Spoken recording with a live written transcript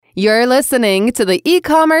You're listening to the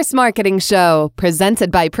E-Commerce Marketing Show,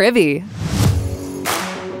 presented by Privy.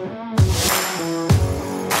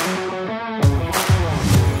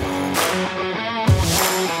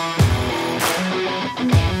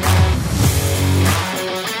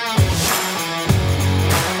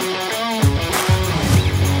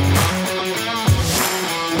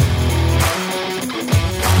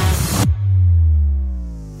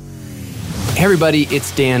 Hey everybody,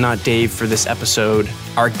 it's Dan, not Dave, for this episode.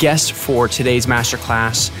 Our guest for today's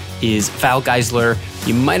masterclass is Val Geisler.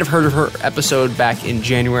 You might have heard of her episode back in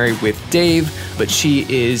January with Dave, but she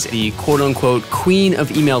is the quote-unquote queen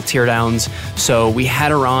of email teardowns. So we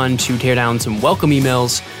had her on to tear down some welcome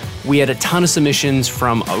emails. We had a ton of submissions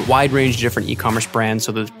from a wide range of different e-commerce brands,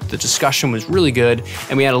 so the discussion was really good,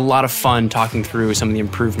 and we had a lot of fun talking through some of the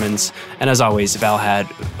improvements. And as always, Val had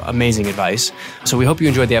amazing advice. So we hope you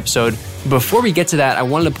enjoyed the episode. Before we get to that, I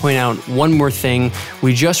wanted to point out one more thing.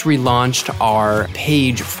 We just relaunched our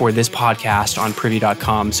page for this podcast on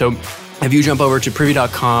Privy.com. So if you jump over to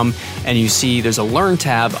Privy.com and you see there's a Learn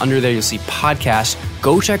tab, under there you'll see podcasts.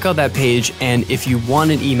 Go check out that page, and if you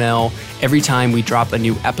want an email every time we drop a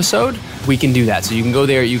new episode, we can do that. So you can go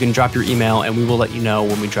there, you can drop your email, and we will let you know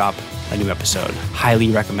when we drop a new episode. Highly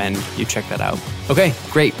recommend you check that out. Okay,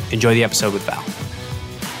 great. Enjoy the episode with Val.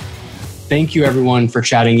 Thank you everyone for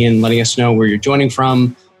chatting in, letting us know where you're joining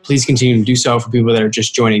from. Please continue to do so for people that are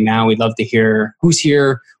just joining now. We'd love to hear who's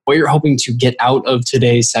here, what you're hoping to get out of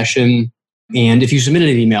today's session. And if you submitted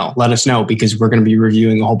an email, let us know, because we're going to be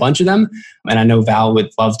reviewing a whole bunch of them. And I know Val would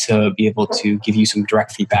love to be able to give you some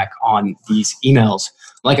direct feedback on these emails.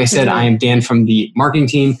 Like I said, I am Dan from the marketing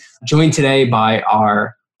team, joined today by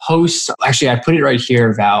our host. Actually, I put it right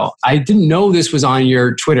here, Val. I didn't know this was on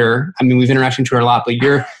your Twitter. I mean, we've interacted on Twitter a lot, but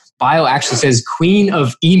your bio actually says Queen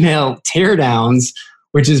of Email Teardowns,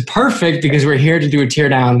 which is perfect because we're here to do a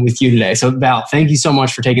teardown with you today. So Val, thank you so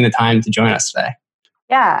much for taking the time to join us today.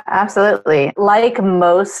 Yeah, absolutely. Like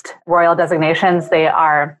most royal designations, they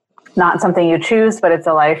are not something you choose, but it's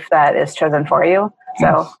a life that is chosen for you.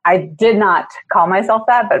 So I did not call myself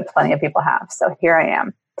that, but plenty of people have. So here I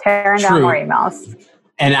am, tearing down more emails.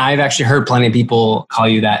 And I've actually heard plenty of people call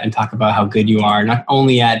you that and talk about how good you are, not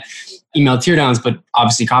only at email teardowns, but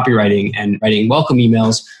obviously copywriting and writing welcome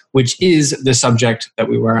emails, which is the subject that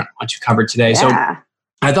we want to cover today. Yeah. So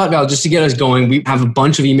I thought, Val, just to get us going, we have a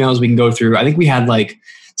bunch of emails we can go through. I think we had like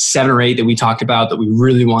 7 or 8 that we talked about that we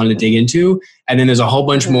really wanted to dig into. And then there's a whole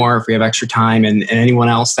bunch more if we have extra time. And anyone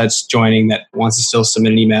else that's joining that wants to still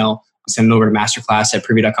submit an email, send it over to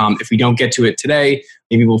masterclass@privy.com. If we don't get to it today,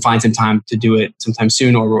 maybe we'll find some time to do it sometime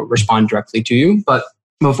soon, or we'll respond directly to you. But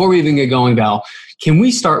before we even get going, Val, can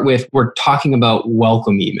we start with, we're talking about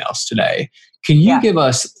welcome emails today. Can you give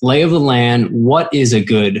us lay of the land? What is a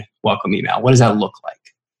good welcome email? What does that look like?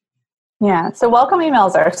 Yeah, so welcome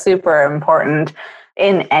emails are super important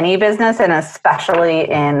in any business, and especially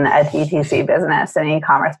in a DTC business, an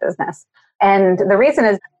e-commerce business. And the reason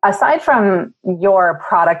is, aside from your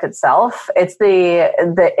product itself, it's the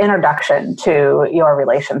introduction to your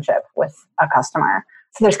relationship with a customer.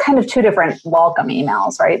 So there's kind of 2 different welcome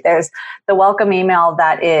emails, right? There's the welcome email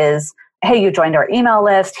that is, hey, you joined our email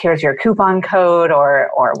list, here's your coupon code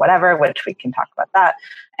or whatever, which we can talk about that,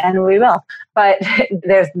 and we will. But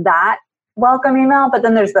there's that welcome email, but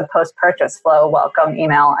then there's the post-purchase flow welcome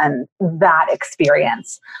email, and that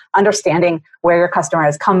experience, understanding where your customer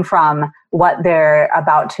has come from, what they're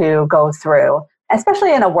about to go through,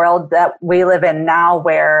 especially in a world that we live in now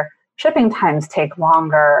where shipping times take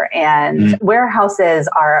longer and warehouses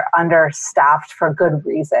are understaffed for good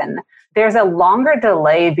reason. There's a longer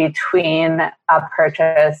delay between a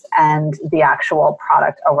purchase and the actual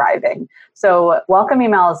product arriving. So welcome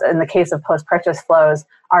emails in the case of post-purchase flows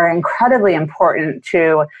are incredibly important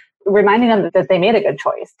to reminding them that they made a good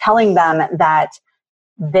choice, telling them that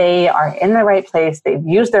they are in the right place, they've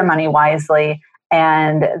used their money wisely,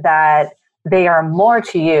 and that they are more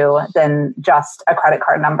to you than just a credit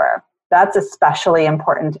card number. That's especially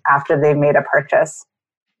important after they've made a purchase.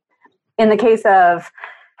 In the case of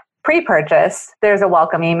pre-purchase, there's a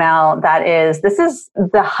welcome email that is, this is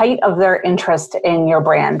the height of their interest in your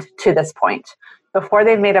brand to this point. Before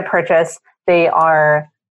they've made a purchase, they are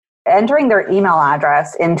entering their email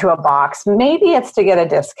address into a box. Maybe it's to get a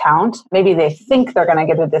discount. Maybe they think they're going to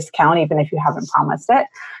get a discount, even if you haven't promised it.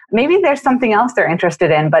 Maybe there's something else they're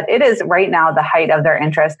interested in, but it is right now the height of their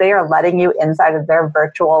interest. They are letting you inside of their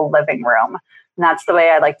virtual living room. And that's the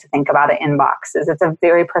way I like to think about an inbox, is it's a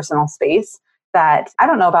very personal space. that I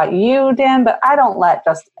don't know about you, Dan, but I don't let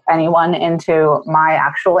just anyone into my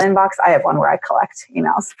actual inbox. I have one where I collect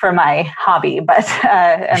emails for my hobby, but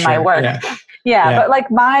and my work. Yeah, but like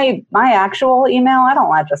my actual email, I don't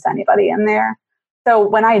let just anybody in there. So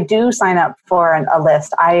when I do sign up for a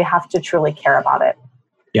list, I have to truly care about it.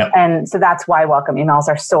 Yep. And so that's why welcome emails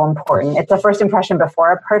are so important. It's a first impression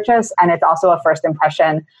before a purchase, and it's also a first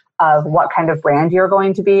impression of what kind of brand you're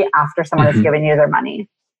going to be after someone has given you their money.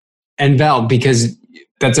 And Val, because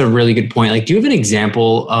that's a really good point. Like, do you have an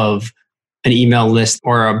example of an email list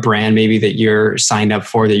or a brand maybe that you're signed up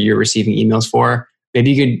for, that you're receiving emails for?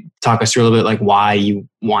 Maybe you could talk us through a little bit like why you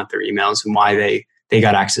want their emails and why they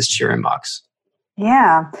got access to your inbox.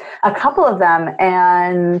 Yeah, a couple of them.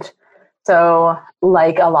 And so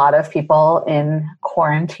like a lot of people in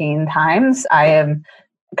quarantine times, I am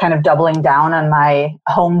kind of doubling down on my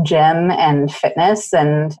home gym and fitness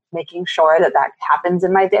and making sure that happens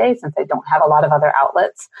in my day since I don't have a lot of other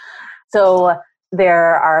outlets. So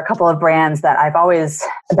there are a couple of brands that I've always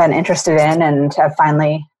been interested in and have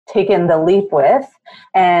finally taken the leap with.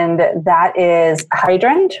 And that is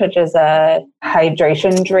Hydrant, which is a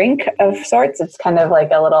hydration drink of sorts. It's kind of like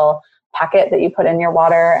a little packet that you put in your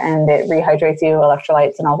water and it rehydrates you,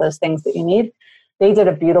 electrolytes and all those things that you need. They did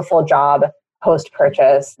a beautiful job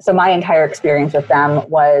post-purchase. So my entire experience with them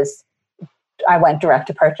was I went direct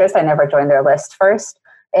to purchase. I never joined their list first.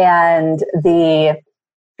 And the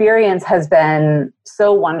experience has been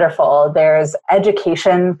so wonderful. There's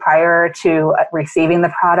education prior to receiving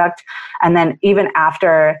the product. And then even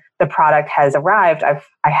after the product has arrived,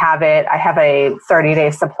 I have a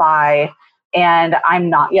 30-day supply. And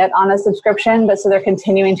I'm not yet on a subscription, but so they're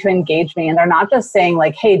continuing to engage me. And they're not just saying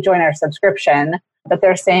like, hey, join our subscription, but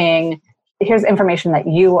they're saying, here's information that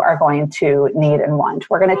you are going to need and want.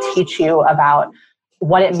 We're going to teach you about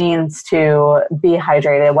what it means to be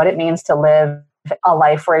hydrated, what it means to live a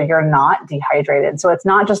life where you're not dehydrated. So it's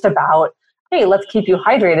not just about, hey, let's keep you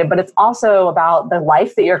hydrated, but it's also about the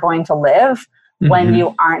life that you're going to live when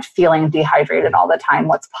you aren't feeling dehydrated all the time,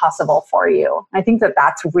 what's possible for you. I think that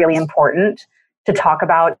that's really important to talk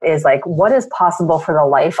about is like, what is possible for the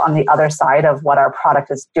life on the other side of what our product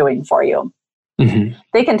is doing for you.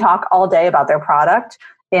 They can talk all day about their product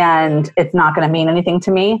and it's not going to mean anything to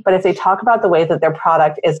me. But if they talk about the way that their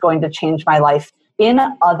product is going to change my life in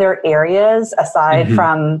other areas aside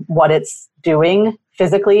from what it's doing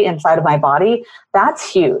physically inside of my body,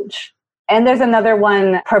 that's huge. And there's another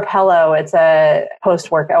one, Propello. It's a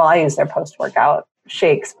post-workout. Well, I use their post-workout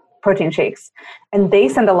shakes, protein shakes. And they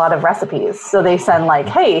send a lot of recipes. So they send like,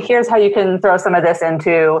 hey, here's how you can throw some of this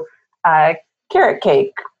into carrot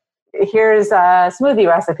cake. Here's a smoothie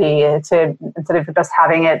recipe instead of just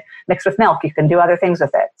having it mixed with milk, you can do other things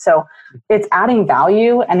with it. So it's adding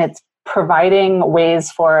value and it's providing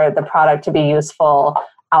ways for the product to be useful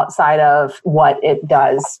outside of what it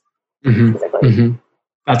does physically.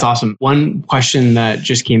 That's awesome. One question that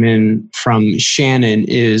just came in from Shannon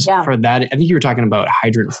is for that. I think you were talking about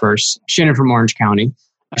Hydrant first. Shannon from Orange County.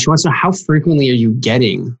 She wants to know, how frequently are you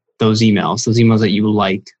getting those emails that you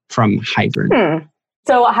like from Hydrant?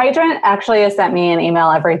 So Hydrant actually has sent me an email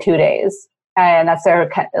every 2 days. And that's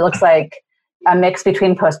it looks like a mix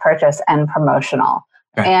between post-purchase and promotional.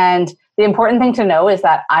 Okay. And the important thing to know is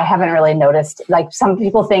that I haven't really noticed, like some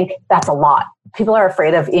people think that's a lot. People are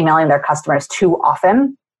afraid of emailing their customers too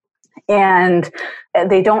often. And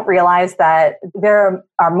they don't realize that there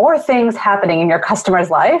are more things happening in your customer's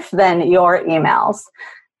life than your emails.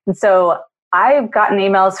 And so I've gotten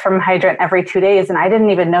emails from Hydrant every 2 days, and I didn't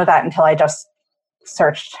even know that until I just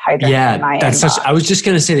searched Hydrant. Yeah, I was just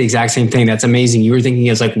going to say the exact same thing. That's amazing. You were thinking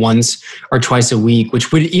it's like once or twice a week,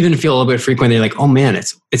 which would even feel a little bit frequent. They're like, oh man,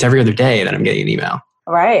 it's every other day that I'm getting an email.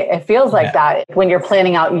 Right. It feels like that when you're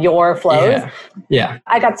planning out your flows. Yeah.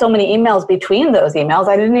 I got so many emails between those emails,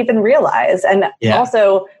 I didn't even realize. And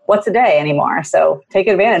also, what's a day anymore? So take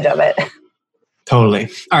advantage of it. Totally.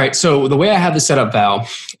 All right. So the way I have this set up, Val,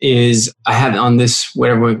 is I have on this,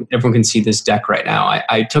 everyone can see this deck right now.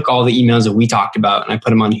 I took all the emails that we talked about and I put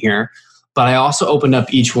them on here, but I also opened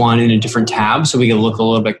up each one in a different tab so we can look a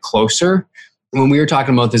little bit closer. When we were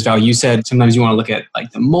talking about this, Val, you said sometimes you want to look at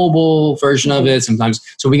like the mobile version of it sometimes.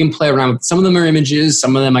 So we can play around with, some of them are images,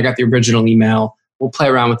 some of them I got the original email. We'll play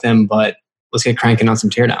around with them, but let's get cranking on some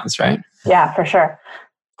teardowns, right? Yeah, for sure.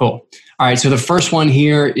 Cool. All right. So the first one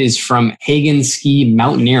here is from Hagen Ski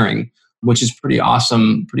Mountaineering, which is pretty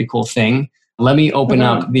awesome, pretty cool thing. Let me open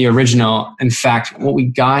up the original. In fact, what we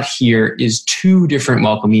got here is 2 different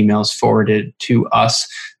welcome emails forwarded to us.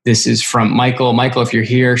 This is from Michael. Michael, if you're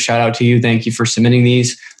here, shout out to you. Thank you for submitting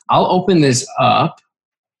these. I'll open this up.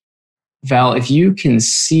 Val, if you can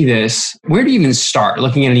see this, where do you even start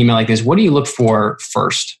looking at an email like this? What do you look for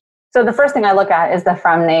first? So the first thing I look at is the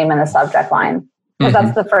from name and the subject line, because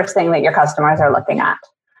that's the first thing that your customers are looking at.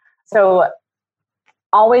 So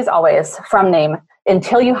always from name.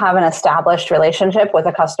 Until you have an established relationship with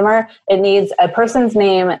a customer, it needs a person's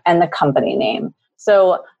name and the company name.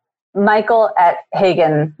 So Michael at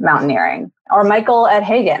Hagen Mountaineering, or Michael at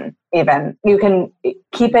Hagen even. You can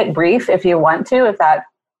keep it brief if you want to, if that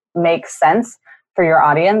makes sense for your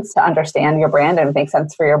audience to understand your brand, and it makes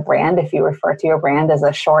sense for your brand if you refer to your brand as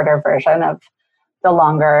a shorter version of the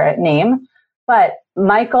longer name. But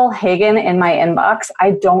Michael Hagen in my inbox,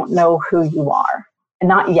 I don't know who you are.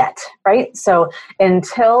 Not yet, right? So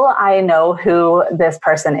until I know who this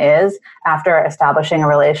person is after establishing a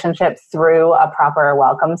relationship through a proper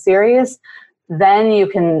welcome series, then you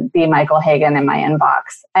can be Michael Hagen in my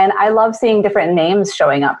inbox. And I love seeing different names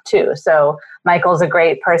showing up too. So Michael's a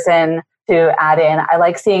great person to add in. I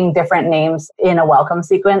like seeing different names in a welcome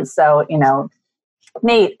sequence. So,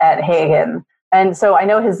 Nate at Hagen. And so I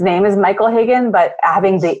know his name is Michael Hagen, but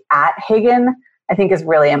having the at Hagen, I think is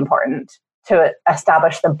really important to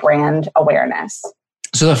establish the brand awareness.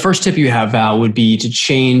 So the first tip you have, Val, would be to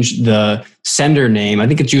change the sender name. I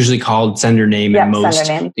think it's usually called sender name in most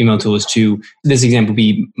email tools too. This example would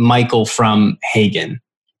be Michael from Hagen,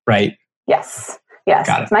 right? Yes.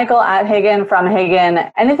 It's Michael at Hagen, from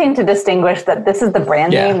Hagen. Anything to distinguish that this is the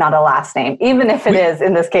brand name, not a last name, even if it is,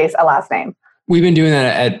 in this case, a last name. We've been doing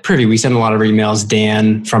that at Privy. We send a lot of emails,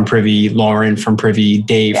 Dan from Privy, Lauren from Privy,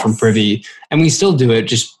 Dave from Privy. And we still do it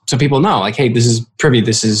just so people know, like, hey, this is Privy.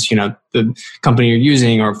 This is, the company you're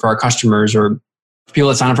using, or for our customers or people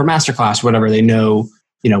that sign up for Masterclass, whatever, they know,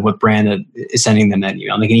 what brand is sending them that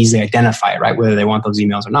email. And they can easily identify it, right? Whether they want those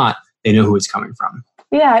emails or not, they know who it's coming from.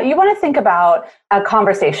 Yeah, you want to think about a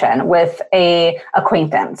conversation with a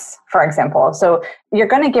acquaintance, for example. So you're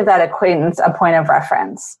going to give that acquaintance a point of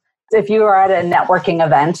reference. If you are at a networking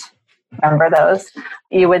event, remember those,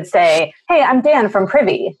 you would say, hey, I'm Dan from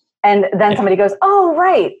Privy. And then somebody goes, oh,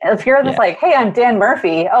 right. If you're just like, hey, I'm Dan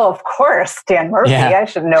Murphy. Oh, of course, Dan Murphy. I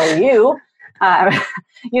should know you.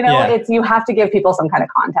 It's you have to give people some kind of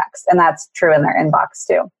context. And that's true in their inbox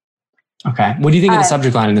too. Okay. What do you think of the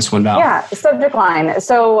subject line in this one, Val? Yeah, subject line.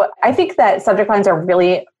 So I think that subject lines are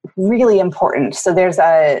really, really important. So there's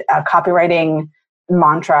a copywriting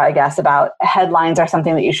mantra, I guess, about headlines are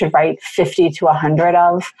something that you should write 50 to 100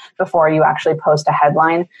 of before you actually post a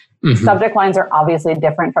headline. Mm-hmm. Subject lines are obviously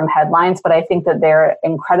different from headlines, but I think that they're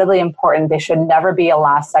incredibly important. They should never be a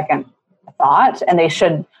last second thought, and they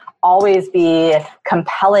should always be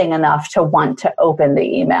compelling enough to want to open the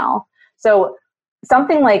email. So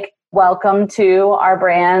something like, welcome to our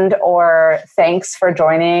brand, or thanks for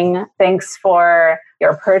joining, thanks for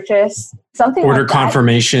your purchase, something order like that.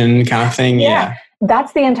 Confirmation kind of thing. Yeah.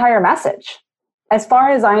 That's the entire message. As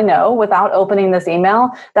far as I know, without opening this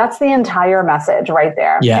email, that's the entire message right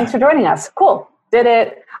there. Yeah. Thanks for joining us. Cool. Did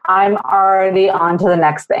it. I'm already on to the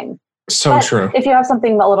next thing. So true. If you have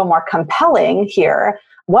something a little more compelling here,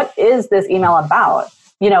 what is this email about?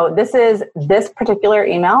 This particular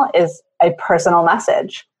email is a personal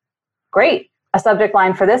message. Great. A subject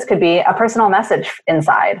line for this could be a personal message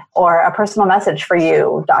inside, or a personal message for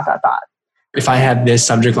you, ... If I had this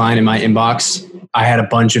subject line in my inbox, I had a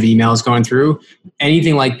bunch of emails going through.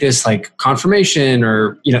 Anything like this, like confirmation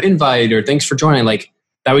or, invite or thanks for joining, like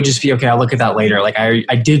that would just be, okay, I'll look at that later. Like I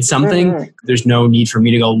did something. Mm-hmm. There's no need for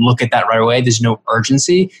me to go look at that right away. There's no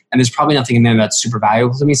urgency. And there's probably nothing in there that's super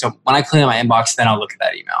valuable to me. So when I clean out my inbox, then I'll look at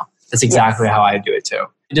that email. That's exactly how I do it too.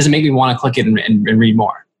 It doesn't make me want to click it and read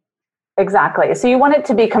more. Exactly. So you want it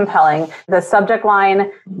to be compelling. The subject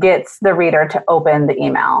line gets the reader to open the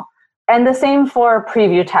email. And the same for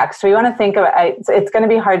preview text. So you want to think of it, it's going to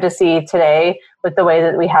be hard to see today with the way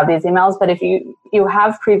that we have these emails, but if you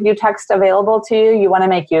have preview text available to you, you want to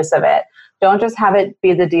make use of it. Don't just have it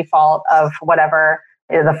be the default of whatever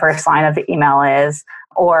the first line of the email is,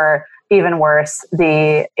 or even worse,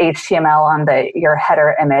 the HTML on your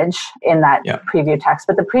header image in that preview text.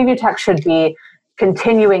 But the preview text should be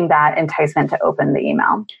continuing that enticement to open the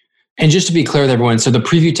email. And just to be clear with everyone, so the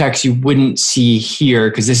preview text you wouldn't see here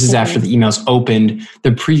because this is after the email's opened.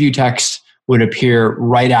 The preview text would appear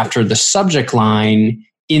right after the subject line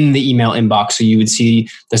in the email inbox. So you would see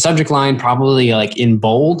the subject line probably like in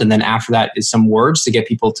bold, and then after that is some words to get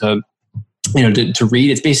people to, to read.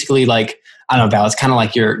 It's basically like I don't know, Val, it's kind of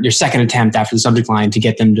like your second attempt after the subject line to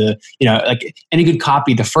get them to, like any good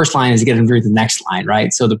copy, the first line is to get them to read the next line,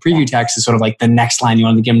 right? So the preview text is sort of like the next line you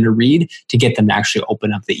want to get them to read to get them to actually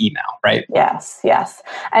open up the email, right? Yes.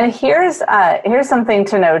 And here's something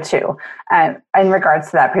to know too, in regards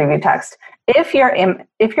to that preview text. If your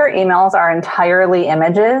emails are entirely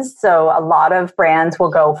images, so a lot of brands will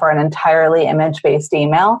go for an entirely image-based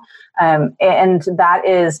email, and that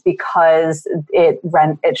is because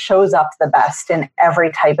it shows up the best in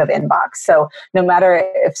every type of inbox. So no matter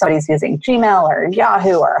if somebody's using Gmail or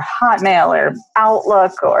Yahoo or Hotmail or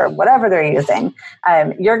Outlook or whatever they're using,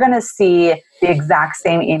 you're going to see the exact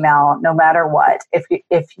same email no matter what, if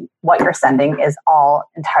what you're sending is all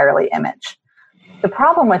entirely image. The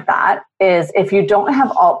problem with that is if you don't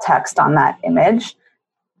have alt text on that image,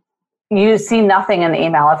 you see nothing in the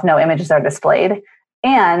email if no images are displayed.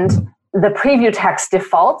 And the preview text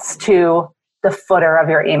defaults to the footer of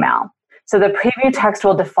your email. So the preview text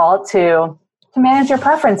will default to manage your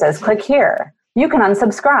preferences, click here. You can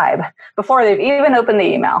unsubscribe before they've even opened the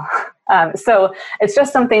email. So it's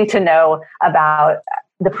just something to know about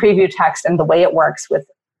the preview text and the way it works with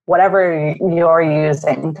whatever you're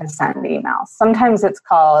using to send emails. Sometimes it's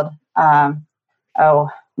called, I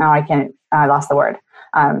lost the word.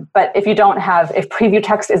 But if preview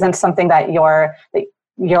text isn't something that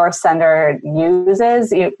your sender uses,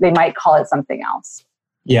 they might call it something else.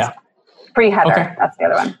 Yeah. Pre-header, okay. That's the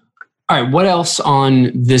other one. All right, what else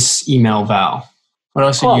on this email, Val? What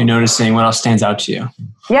else are you noticing? What else stands out to you?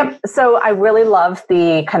 Yep. So I really love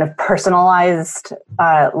the kind of personalized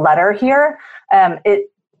letter here.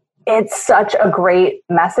 It's such a great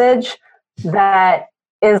message that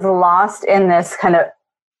is lost in this kind of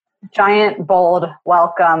giant, bold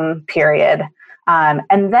welcome period.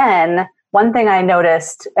 And then one thing I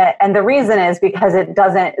noticed, and the reason is because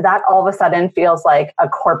that all of a sudden feels like a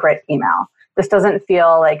corporate email. This doesn't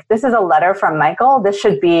feel like this is a letter from Michael. This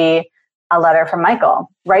should be a letter from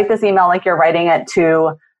Michael. Write this email like you're writing it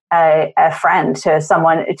to a friend, to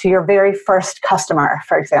someone, to your very first customer,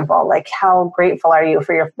 for example. Like, how grateful are you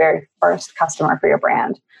for your very first customer for your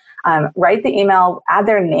brand? Write the email, add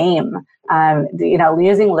their name.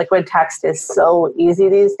 Using liquid text is so easy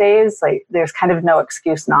these days. Like, there's kind of no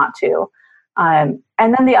excuse not to. And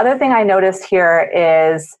then the other thing I noticed here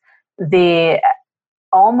is the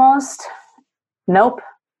almost nope,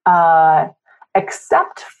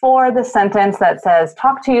 except for the sentence that says,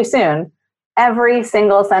 talk to you soon. Every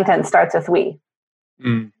single sentence starts with we.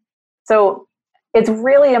 Mm. So it's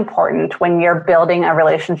really important when you're building a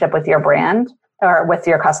relationship with your brand or with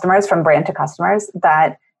your customers, from brand to customers,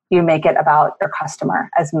 that you make it about your customer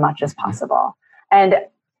as much as possible. And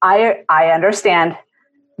I understand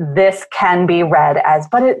this can be read as,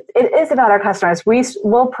 but it is about our customers. We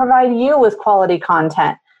will provide you with quality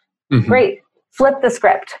content. Mm-hmm. Great. Flip the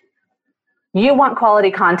script. You want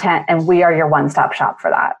quality content, and we are your one-stop shop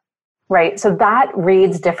for that. Right? So that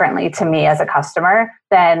reads differently to me as a customer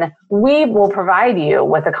than we will provide you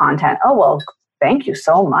with the content. Oh, well, thank you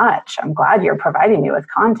so much. I'm glad you're providing me with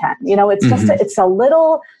content. It's just, it's a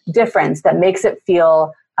little difference that makes it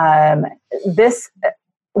feel, this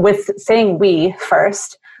with saying we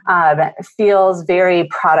first, feels very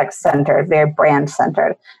product centered, very brand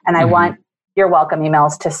centered. And I want your welcome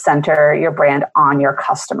emails to center your brand on your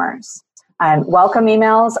customers. And welcome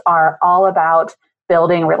emails are all about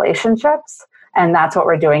building relationships, and that's what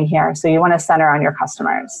we're doing here. So you want to center on your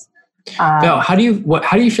customers. Val, how do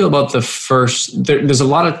you feel about the first? There's a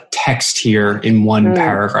lot of text here in one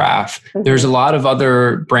paragraph. Mm-hmm. There's a lot of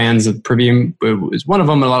other brands. Premium is one of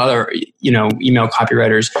them, and a lot of other email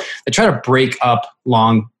copywriters that try to break up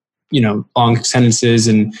long sentences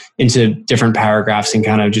and into different paragraphs and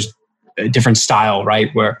kind of just a different style, right?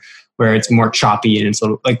 Where it's more choppy and it's a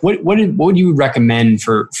little, like what would you recommend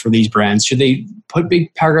for these brands? Should they put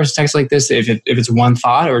big paragraphs of text like this if it's one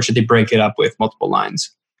thought, or should they break it up with multiple lines?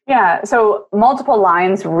 Yeah, so multiple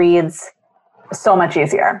lines reads so much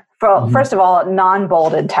easier. First of all,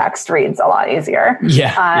 non-bolded text reads a lot easier.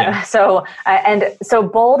 So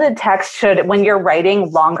bolded text should, when you're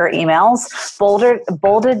writing longer emails,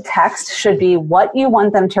 bolded text should be what you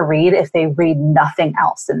want them to read if they read nothing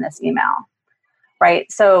else in this email.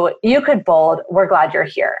 Right? So you could bold, we're glad you're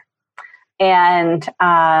here. And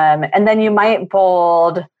then you might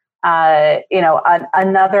bold,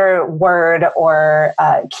 another word or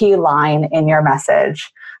key line in your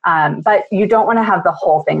message. But you don't want to have the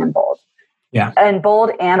whole thing in bold. Yeah. And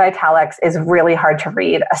bold and italics is really hard to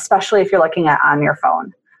read, especially if you're looking at on your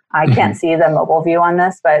phone. I can't see the mobile view on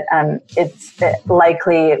this, but it's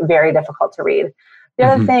likely very difficult to read.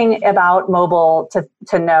 The other thing about mobile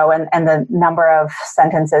to know and the number of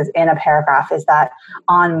sentences in a paragraph is that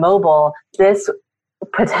on mobile, this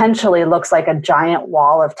potentially looks like a giant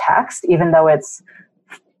wall of text, even though it's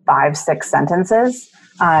 5-6 sentences.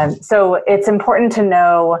 So it's important to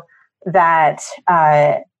know that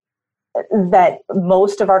that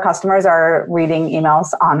most of our customers are reading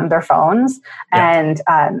emails on their phones, and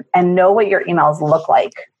know what your emails look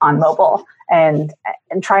like on mobile, and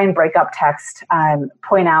try and break up text.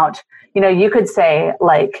 Point out, you could say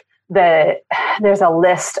like there's a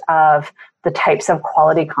list of the types of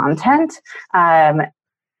quality content.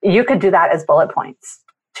 You could do that as bullet points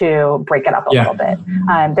to break it up a little bit.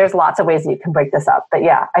 There's lots of ways that you can break this up, but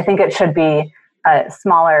I think it should be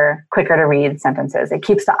smaller, quicker to read sentences. It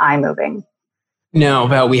keeps the eye moving. Now,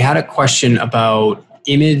 Val, we had a question about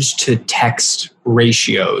image to text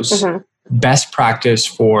ratios. Best practice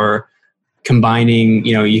for combining,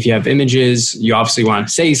 if you have images, you obviously want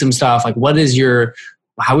to say some stuff. Like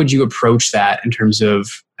how would you approach that in terms of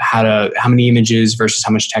how many images versus how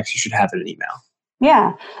much text you should have in an email?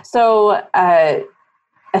 Yeah. So,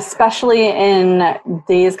 especially in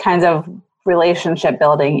these kinds of relationship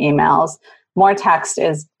building emails, more text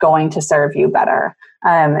is going to serve you better.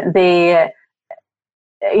 We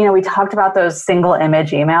talked about those single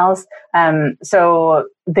image emails. So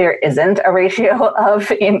there isn't a ratio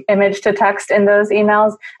of image to text in those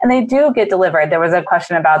emails, and they do get delivered. There was a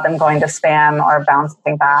question about them going to spam or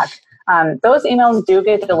bouncing back. Those emails do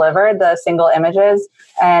get delivered, the single images,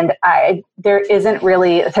 and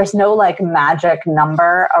there's no like magic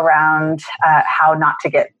number around how not to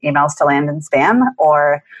get emails to land in spam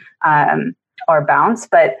or bounce.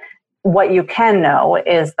 But what you can know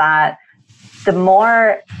is that the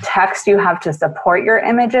more text you have to support your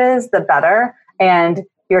images, the better. And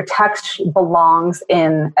your text belongs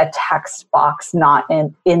in a text box, not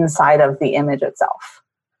inside of the image itself.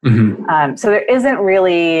 So there isn't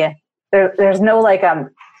really, there's no like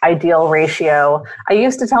ideal ratio. I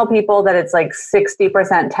used to tell people that it's like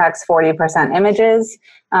 60% text, 40% images.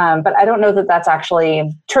 But I don't know that that's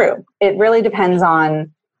actually true. It really depends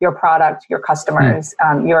on your product, your customers,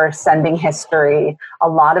 your sending history. A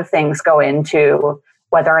lot of things go into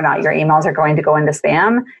whether or not your emails are going to go into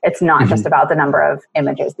spam. It's not just about the number of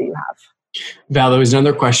images that you have. Val, there was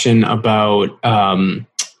another question about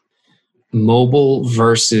mobile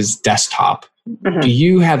versus desktop. Do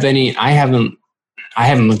you have any? I haven't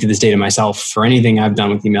looked at this data myself for anything I've done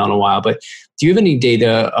with email in a while, but do you have any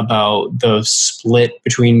data about the split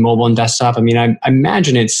between mobile and desktop? I mean, I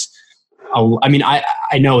imagine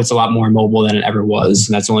I know it's a lot more mobile than it ever was,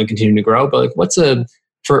 and that's only continuing to grow. But like,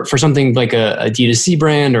 for something like a D2C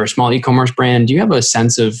brand or a small e-commerce brand, do you have a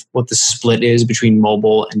sense of what the split is between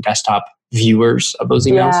mobile and desktop viewers of those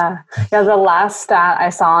emails? Yeah. The last stat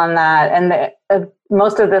I saw on that, and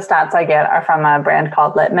most of the stats I get are from a brand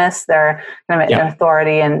called Litmus. They're an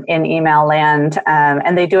authority in email land,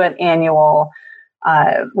 and they do an annual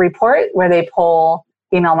report where they poll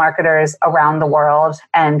email marketers around the world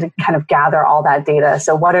and kind of gather all that data.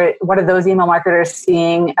 So what are those email marketers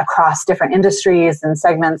seeing across different industries and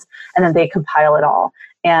segments? And then they compile it all.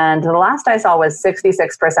 And the last I saw was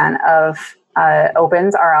 66% of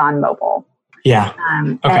opens are on mobile. Yeah.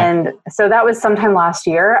 Okay. And so that was sometime last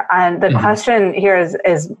year. And the question here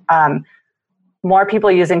is more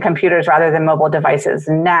people using computers rather than mobile devices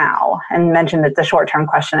now. And mentioned it's a short-term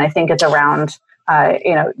question. I think it's around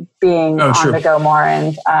being on the go more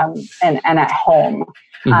and at home.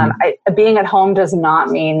 Being at home does not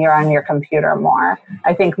mean you're on your computer more.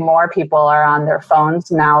 I think more people are on their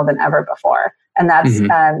phones now than ever before. And that's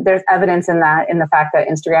there's evidence in the fact that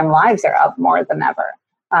Instagram lives are up more than ever.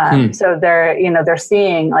 So they're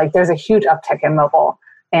seeing like there's a huge uptick in mobile.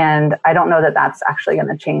 And I don't know that that's actually going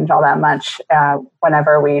to change all that much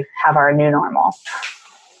whenever we have our new normal.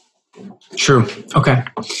 True. Okay.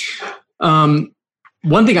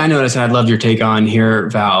 One thing I noticed, and I'd love your take on here,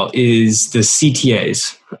 Val, is the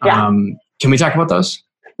CTAs. Yeah. Can we talk about those?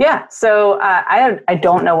 Yeah. So I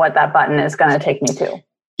don't know what that button is going to take me to.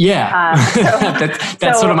 Yeah.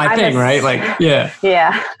 That's sort of my thing, right? Like, yeah.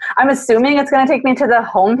 Yeah. I'm assuming it's going to take me to the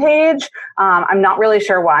homepage. I'm not really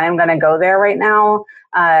sure why I'm going to go there right now,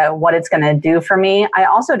 what it's going to do for me. I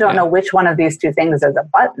also don't know which one of these two things is a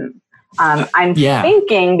button. I'm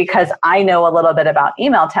thinking, because I know a little bit about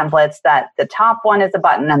email templates, that the top one is a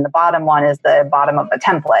button and the bottom one is the bottom of a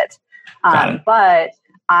template. But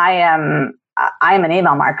I am an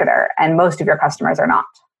email marketer, and most of your customers are not.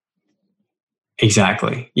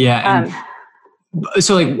 Exactly. Yeah. And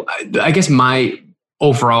so like, I guess my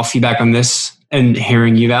overall feedback on this and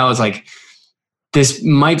hearing you, Val, is like, this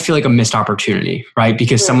might feel like a missed opportunity, right?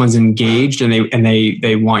 Because someone's engaged and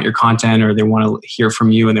they want your content, or they want to hear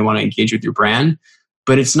from you and they want to engage with your brand.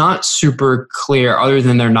 But it's not super clear, other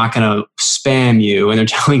than they're not going to spam you and they're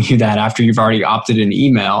telling you that after you've already opted in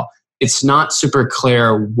email. It's not super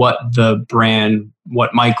clear what the brand,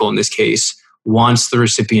 what Michael in this case, wants the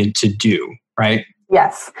recipient to do, right?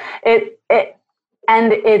 Yes. And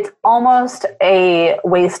it's almost a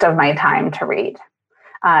waste of my time to read.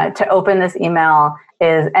 To open this email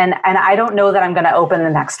and I don't know that I'm going to open the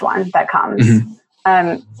next one that comes.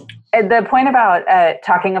 The point about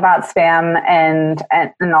talking about spam and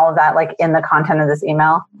all of that, like in the content of this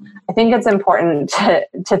email, I think it's important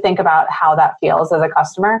to think about how that feels as a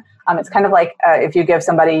customer. It's kind of like if you give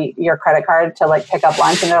somebody your credit card to like pick up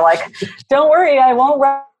lunch and they're like, "Don't worry, I won't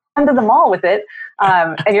run to the mall with it."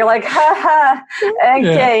 And you're like, "Ha ha,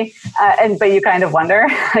 okay." But you kind of wonder.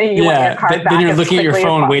 You want your card back. Then you're looking at your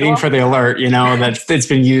phone waiting for the alert, that it's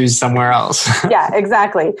been used somewhere else. Yeah,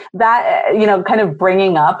 exactly. That, kind of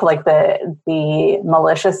bringing up like the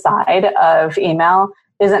malicious side of email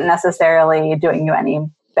isn't necessarily doing you any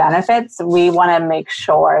benefits. We want to make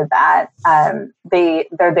sure that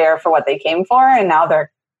they're there for what they came for. And now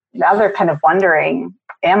they're kind of wondering,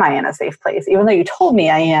 am I in a safe place? Even though you told me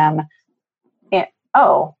I am.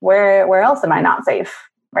 Where else am I not safe?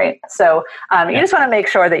 Right. So you just want to make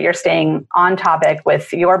sure that you're staying on topic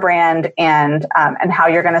with your brand and how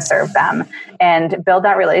you're going to serve them, and build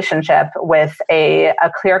that relationship with a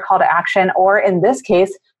clear call to action, or in this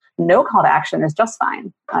case, no call to action is just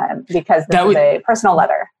fine because this is a personal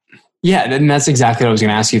letter. Yeah. And that's exactly what I was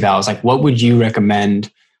going to ask you, Val. I was like, what would you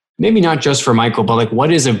recommend? Maybe not just for Michael, but like what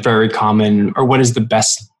is a very common, or what is the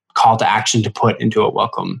best call to action to put into a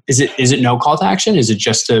welcome? Is it no call to action? Is it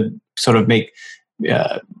just to sort of make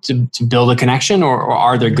to build a connection, or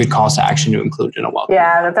are there good calls to action to include in a welcome?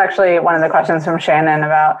 Yeah, that's actually one of the questions from Shannon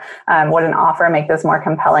about would an offer make this more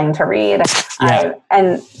compelling to read? Yeah.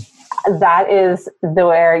 And that is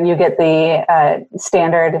where you get the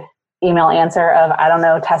standard email answer of, I don't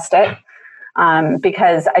know, test it.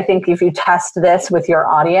 Because I think if you test this with your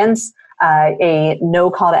audience, a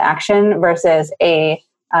no call to action versus a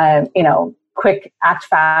quick act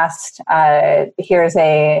fast, here's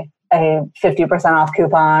a 50% off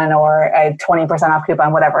coupon or a 20% off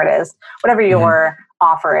coupon, whatever it is, whatever your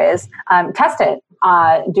offer is, test it.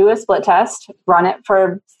 Do a split test, run it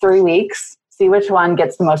for 3 weeks, see which one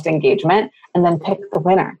gets the most engagement, and then pick the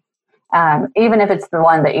winner. Even if it's the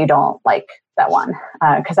one that you don't like, that one,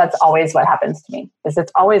 because that's always what happens to me. Is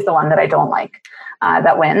it's always the one that I don't like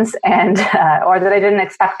that wins, and or that I didn't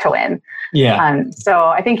expect to win. Yeah. So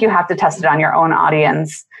I think you have to test it on your own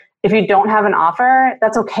audience. If you don't have an offer,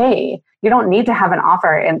 that's okay. You don't need to have an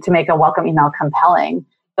offer and to make a welcome email compelling.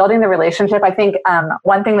 Building the relationship, I think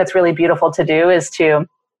one thing that's really beautiful to do is to,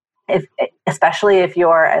 especially if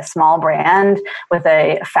you're a small brand with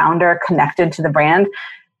a founder connected to the brand,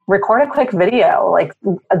 record a quick video, like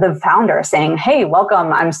the founder saying, "Hey,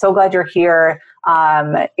 welcome. I'm so glad you're here.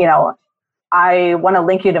 I want to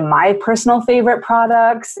link you to my personal favorite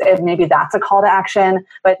products." And maybe that's a call to action,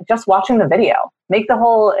 but just watching the video, you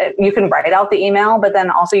can write out the email, but then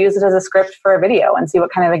also use it as a script for a video and see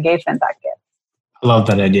what kind of engagement that gets. I love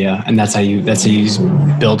that idea. And that's how you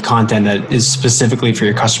build content that is specifically for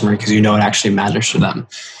your customer, because you know it actually matters to them.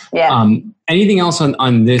 Yeah. Anything else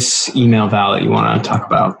on this email, Val, that you want to talk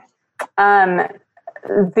about?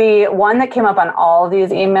 The one that came up on all of these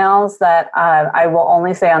emails that I will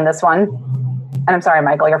only say on this one, and I'm sorry,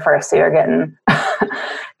 Michael, you're first, so you're getting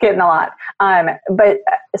getting a lot. But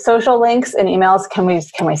social links in emails, can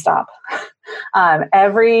we stop?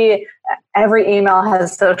 Every email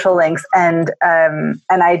has social links, and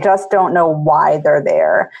I just don't know why they're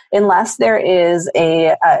there, unless there is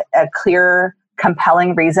a clear,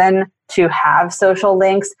 compelling reason to have social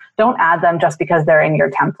links. Don't add them just because they're in your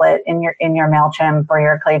template, in your MailChimp or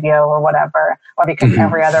your Klaviyo or whatever, or because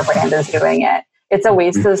every other brand is doing it. It's a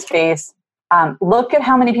waste of space. Look at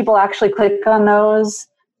how many people actually click on those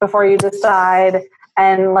before you decide.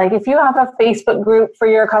 And like, if you have a Facebook group for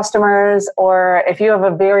your customers, or if you have a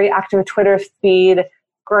very active Twitter feed,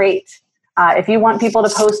 great. If you want people to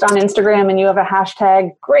post on Instagram and you have a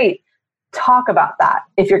hashtag, great. Talk about that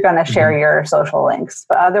if you're going to share your social links,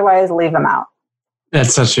 but otherwise leave them out.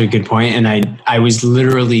 That's such a good point. And I was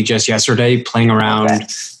literally just yesterday playing around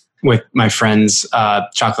with my friend's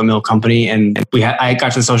chocolate milk company, and I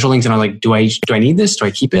got to the social links and I was like, do I need this? Do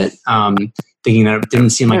I keep it? Thinking that it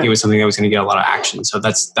didn't seem like it was something that was going to get a lot of action. So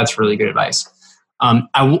that's really good advice.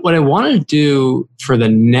 What I want to do for the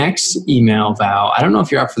next email, Val, I don't know if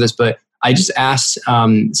you're up for this, but I just asked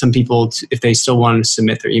some people if they still wanted to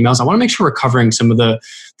submit their emails. I want to make sure we're covering some of the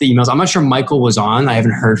emails. I'm not sure Michael was on. I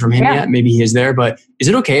haven't heard from him yet. Maybe he is there, but is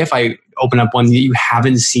it okay if I open up one that you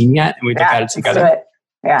haven't seen yet and we look at it together? Let's do it.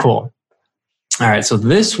 Yeah. Cool. All right. So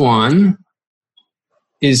this one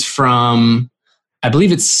is from, I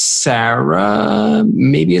believe it's Sarah.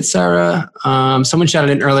 Maybe it's Sarah. Someone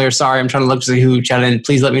chatted in earlier. Sorry, I'm trying to look to see who chatted in.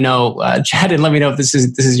 Please let me know. Chat and let me know if this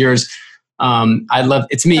is yours.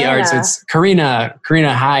 It's me. All right, so it's Karina.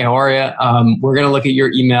 Karina, hi. How are you? We're gonna look at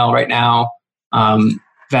your email right now.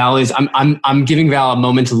 Val is. I'm giving Val a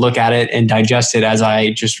moment to look at it and digest it as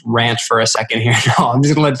I just rant for a second here. No, I'm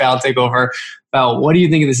just gonna let Val take over. Val, what do you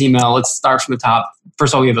think of this email? Let's start from the top.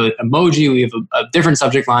 First of all, we have an emoji. We have a different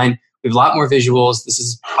subject line. We have a lot more visuals. This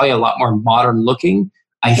is probably a lot more modern looking.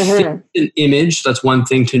 I think an image. That's one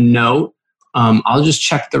thing to note. I'll just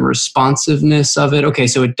check the responsiveness of it. Okay,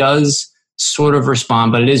 so it does sort of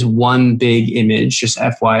respond, but it is one big image. Just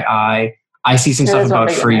FYI. I see some stuff about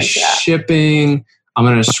free shipping. I'm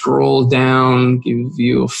going to scroll down, give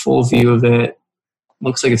you a full view of it.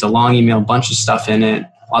 Looks like it's a long email, bunch of stuff in it,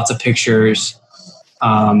 lots of pictures.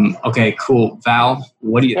 Okay, cool. Val,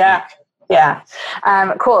 what do you think? Yeah.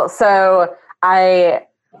 Cool. So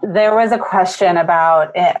there was a question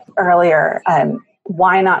about it earlier.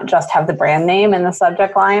 Why not just have the brand name in the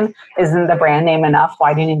subject line? Isn't the brand name enough?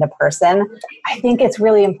 Why do you need a person? I think it's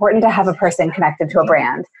really important to have a person connected to a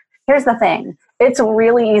brand. Here's the thing. It's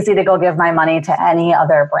really easy to go give my money to any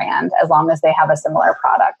other brand as long as they have a similar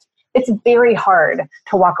product. It's very hard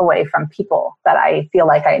to walk away from people that I feel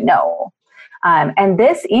like I know. And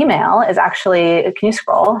this email is actually, can you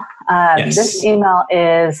scroll? Yes. This email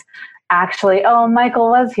is actually,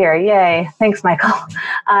 Michael was here. Yay. Thanks, Michael.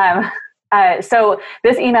 So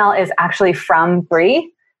this email is actually from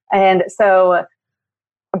Bree. And so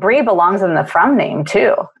Bree belongs in the from name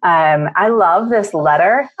too. I love this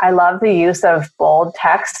letter. I love the use of bold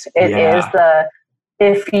text. It is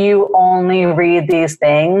if you only read these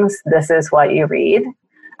things, this is what you read.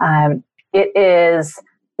 It is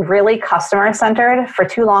really customer centered. For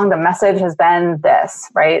too long, the message has been this,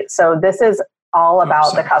 right? So this is all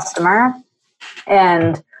about the customer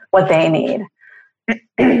and what they need.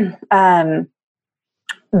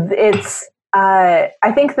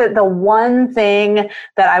 I think that the one thing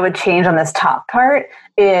that I would change on this top part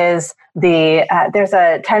is there's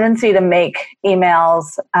a tendency to make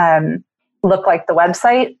emails look like the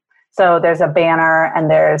website. So there's a banner and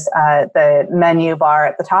there's the menu bar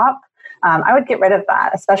at the top. I would get rid of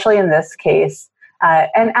that, especially in this case.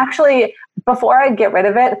 And actually, before I get rid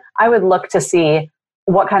of it, I would look to see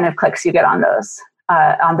what kind of clicks you get on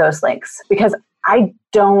those links, because I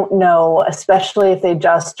don't know, especially if they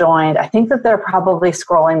just joined. I think that they're probably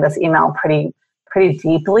scrolling this email pretty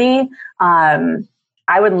deeply.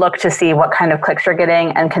 I would look to see what kind of clicks you're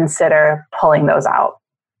getting and consider pulling those out.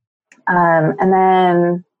 And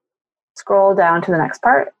then scroll down to the next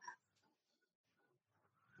part.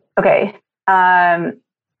 Okay. I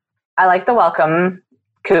like the welcome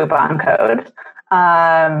coupon code.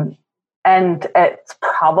 And it's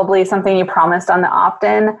probably something you promised on the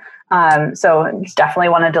opt-in. So definitely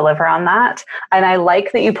want to deliver on that. And I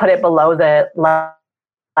like that you put it below the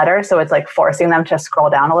letter. So it's like forcing them to scroll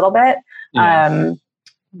down a little bit. Yeah.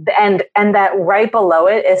 And that right below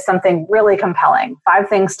it is something really compelling. 5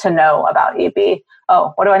 things to know about EB.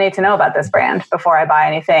 Oh, what do I need to know about this brand before I buy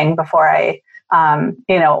anything, before I,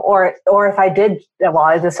 or if I did,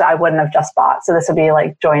 I wouldn't have just bought. So this would be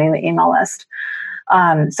like joining the email list.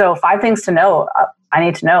 So 5 things to know. I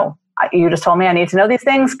need to know. You just told me I need to know these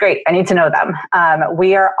things. Great. I need to know them.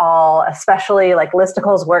 We are all, especially like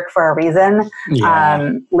listicles work for a reason,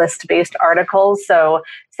 list-based articles. So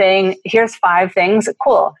saying, here's 5 things.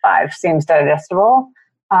 Cool. 5 seems digestible.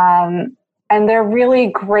 And they're really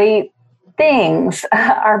great things.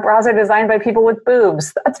 Our bras are designed by people with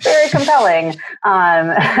boobs. That's very compelling.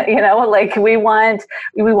 We want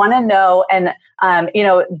to know. And,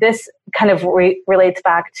 this kind of relates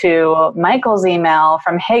back to Michael's email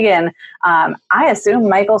from Hagen. I assume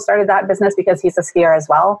Michael started that business because he's a skier as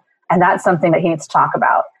well. And that's something that he needs to talk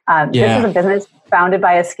about. This is a business founded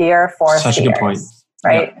by a skier for Such skiers, a good point.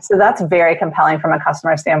 right? Yeah. So that's very compelling from a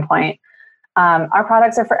customer standpoint. Our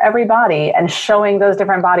products are for every body, and showing those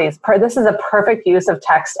different bodies. This is a perfect use of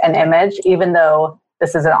text and image, even though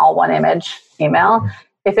this is an all one image email.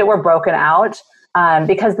 If it were broken out,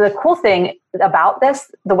 because the cool thing about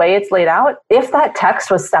this, the way it's laid out, if that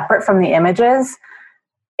text was separate from the images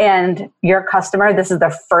and your customer, this is the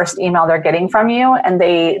first email they're getting from you and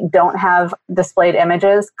they don't have displayed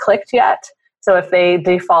images clicked yet. So if they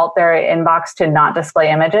default their inbox to not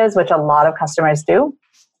display images, which a lot of customers do,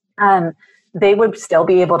 they would still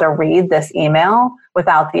be able to read this email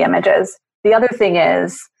without the images. The other thing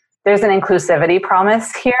is there's an inclusivity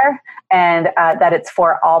promise here, and that it's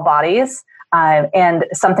for all bodies. And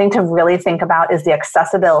something to really think about is the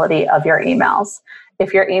accessibility of your emails.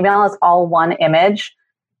 If your email is all one image,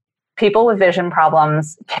 people with vision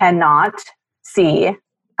problems cannot see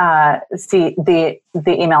the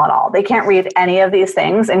email at all. They can't read any of these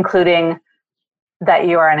things, including that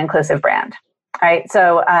you are an inclusive brand. Right?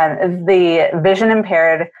 So the vision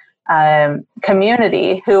impaired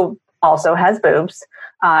community, who also has boobs,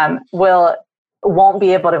 won't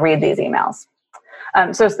be able to read these emails.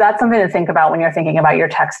 So that's something to think about when you're thinking about your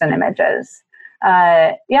text and images.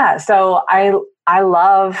 So I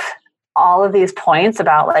love all of these points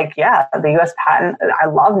about the U.S. patent. I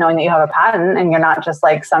love knowing that you have a patent and you're not just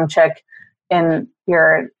like some chick in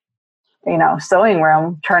your, sewing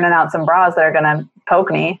room turning out some bras that are going to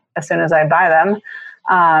poke me as soon as I buy them.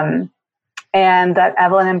 And that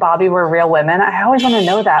Evelyn and Bobby were real women. I always want to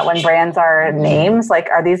know that when brands are names,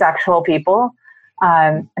 are these actual people?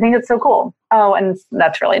 I think it's so cool. Oh, and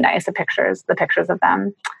that's really nice. The pictures of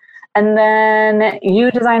them. And then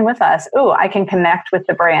you design with us. Ooh, I can connect with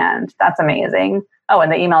the brand. That's amazing. Oh,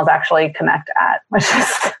 and the emails actually connect at, which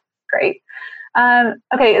is great.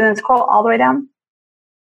 Okay, and then scroll all the way down.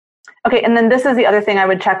 Okay, and then this is the other thing I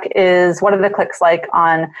would check is what are the clicks like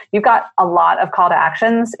on, you've got a lot of call to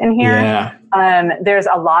actions in here. Yeah. There's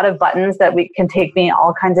a lot of buttons that can take me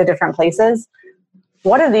all kinds of different places.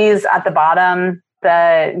 What are these at the bottom,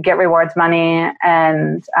 the get rewards money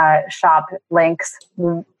and shop links?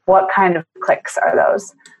 What kind of clicks are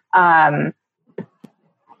those?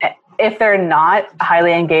 If they're not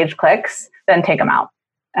highly engaged clicks, then take them out.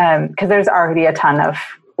 Because there's already a ton of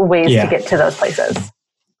ways to get to those places.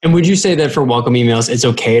 And would you say that for welcome emails, it's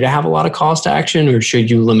okay to have a lot of calls to action, or should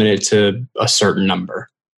you limit it to a certain number?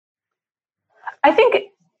 I think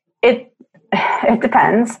it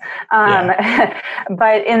depends.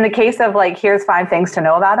 But in the case of here's 5 things to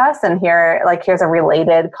know about us, and here's a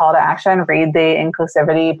related call to action, read the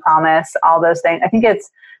inclusivity promise, all those things. I think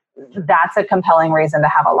that's a compelling reason to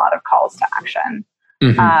have a lot of calls to action.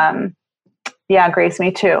 Mm-hmm. Yeah, Grace,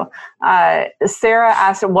 me too. Sarah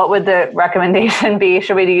asked, what would the recommendation be?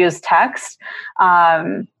 Should we use text?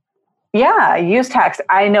 Yeah, use text.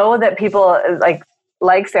 I know that people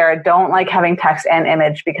like Sarah don't like having text and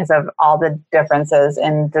image because of all the differences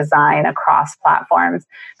in design across platforms.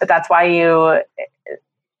 But that's why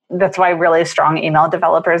really strong email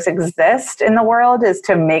developers exist in the world, is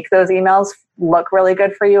to make those emails look really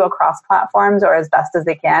good for you across platforms or as best as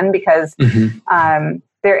they can, because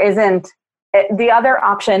there isn't. The other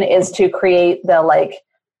option is to create the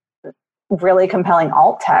really compelling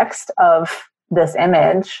alt text of this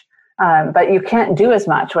image, but you can't do as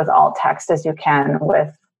much with alt text as you can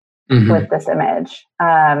with this image,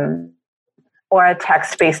 or a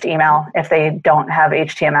text-based email if they don't have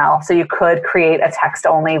HTML. So you could create a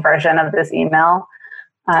text-only version of this email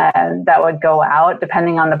that would go out.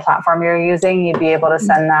 Depending on the platform you're using, you'd be able to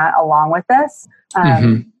send that along with this.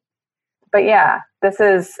 But yeah, this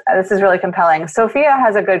is really compelling. Sophia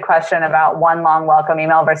has a good question about one long welcome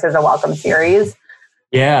email versus a welcome series.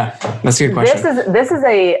 Yeah, that's a good question. This is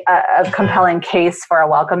a compelling case for a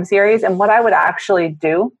welcome series. And what I would actually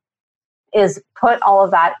do is put all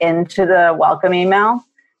of that into the welcome email,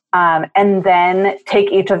 and then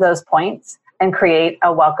take each of those points and create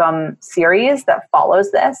a welcome series that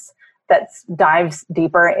follows this, that dives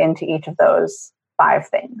deeper into each of those 5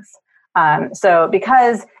 things. So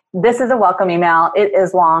because this is a welcome email, it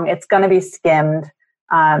is long, it's going to be skimmed.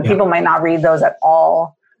 People might not read those at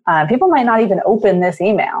all. People might not even open this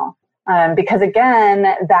email. Because again,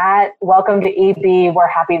 that welcome to EB, we're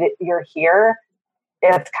happy that you're here,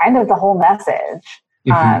 it's kind of the whole message.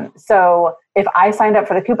 So if I signed up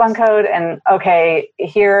for the coupon code and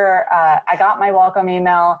here, I got my welcome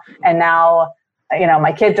email, and now,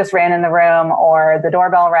 my kid just ran in the room, or the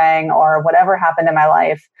doorbell rang, or whatever happened in my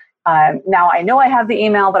life. Now I know I have the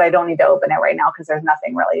email, but I don't need to open it right now because there's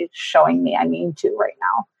nothing really showing me I need to right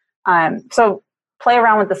now. So play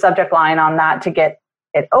around with the subject line on that to get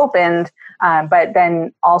it opened, but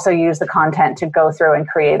then also use the content to go through and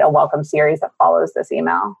create a welcome series that follows this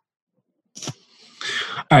email.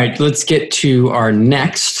 All right, let's get to our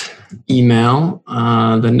next email.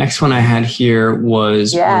 The next one I had here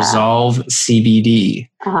was Resolve CBD.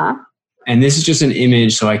 And this is just an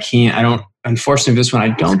image, so unfortunately, this one, I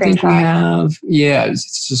don't think we have,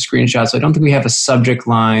 it's a screenshot. So I don't think we have a subject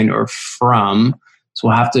line or from. So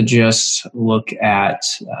we'll have to just look at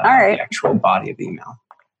the actual body of the email.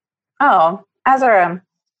 Oh, Azaram.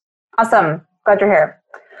 Awesome. Glad you're here.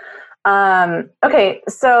 Okay,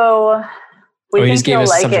 so we think you'll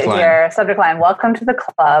like it here. Subject line, welcome to the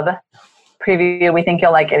club. Preview, we think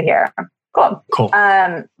you'll like it here. Cool.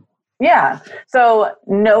 Yeah. So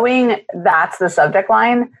knowing that's the subject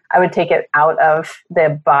line, I would take it out of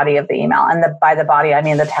the body of the email. And by the body, I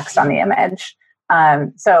mean the text on the image.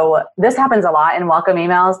 So this happens a lot in welcome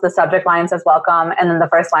emails. The subject line says welcome, and then the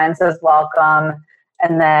first line says welcome.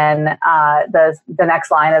 And then the next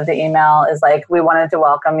line of the email is like, we wanted to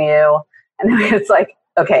welcome you. And it's like,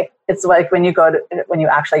 okay, it's like when you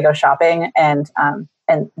actually go shopping and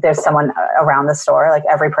there's someone around the store, like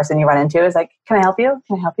every person you run into is like, can I help you?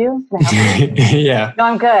 Can I help you? Can I help you? Yeah. No,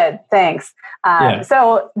 I'm good. Thanks.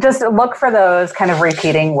 So just look for those kind of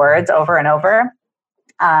repeating words over and over.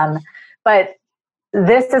 But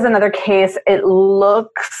this is another case. It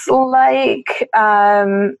looks like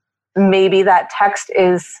maybe that text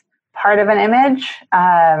is part of an image.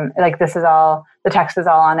 Like the text is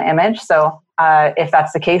all on the image. So if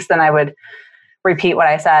that's the case, then I would repeat what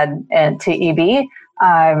I said to EB.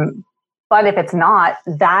 But if it's not,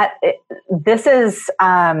 this is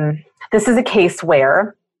a case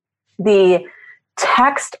where the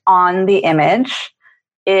text on the image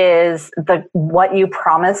is what you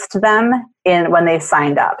promised them when they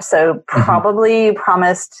signed up. So probably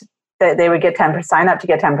promised that they would sign up to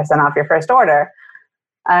get 10% off your first order.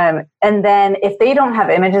 And then if they don't have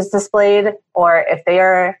images displayed, or if they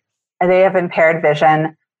have impaired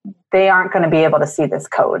vision, they aren't going to be able to see this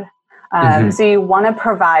code. So you want to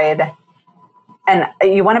provide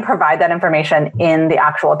that information in the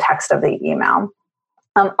actual text of the email.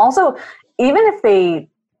 Also, even if they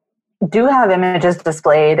do have images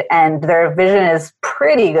displayed and their vision is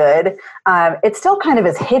pretty good, it still kind of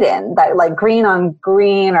is hidden, that like green on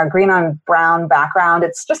green or green on brown background.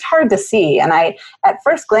 It's just hard to see. And at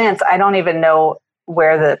first glance, I don't even know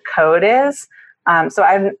where the code is. So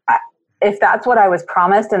if that's what I was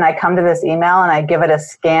promised and I come to this email and I give it a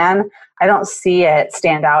scan, I don't see it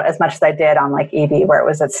stand out as much as I did on like EB, where it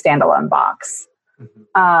was a standalone box.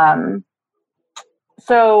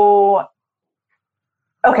 So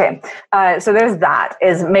there's that,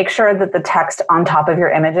 is make sure that the text on top of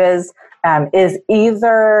your images is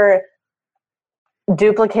either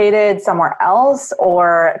duplicated somewhere else,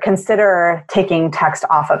 or consider taking text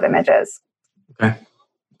off of images. Okay.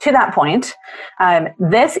 To that point,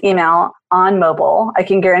 this email on mobile, I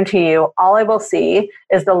can guarantee you all I will see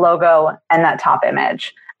is the logo and that top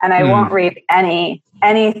image. And I won't read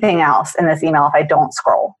anything else in this email if I don't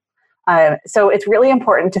scroll. So it's really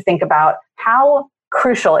important to think about how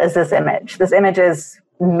crucial is this image. This image is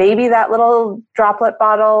maybe that little droplet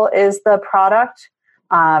bottle is the product,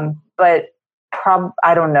 but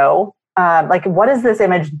I don't know. Like, what is this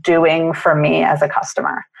image doing for me as a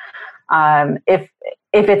customer?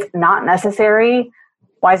 If it's not necessary,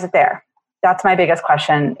 why is it there? That's my biggest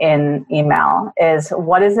question in email, is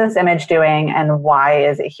what is this image doing and why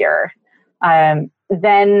is it here?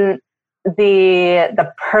 Then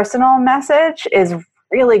the personal message is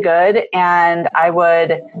really good, and I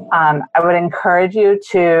would encourage you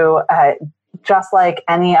to, just like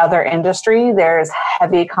any other industry, there's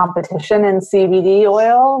heavy competition in CBD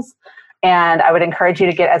oils, and I would encourage you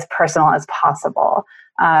to get as personal as possible.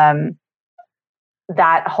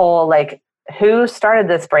 That whole, like, who started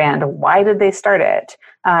this brand? Why did they start it?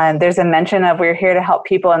 There's a mention of, we're here to help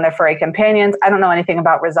people and their furry companions. I don't know anything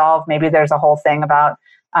about Resolve. Maybe there's a whole thing about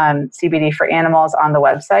CBD for animals on the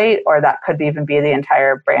website, or that could even be the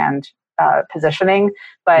entire brand positioning.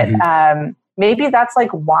 But maybe that's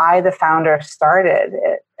like why the founder started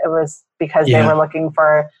it. It was because they were looking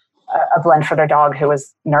for a blend for their dog who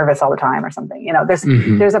was nervous all the time or something. You know, there's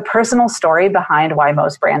a personal story behind why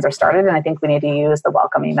most brands are started. And I think we need to use the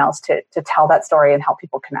welcome emails to tell that story and help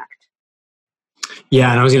people connect.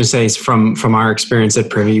 Yeah, and I was going to say, from our experience at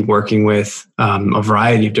Privy, working with a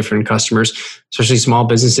variety of different customers, especially small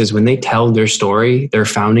businesses, when they tell their story, their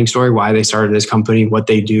founding story, why they started this company, what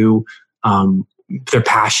they do, their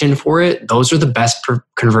passion for it, those are the best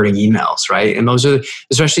converting emails, right? And those are,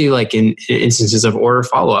 especially like in instances of order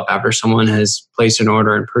follow-up, after someone has placed an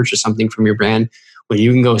order and purchased something from your brand, when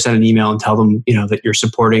you can go send an email and tell them, that you're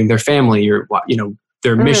supporting their family,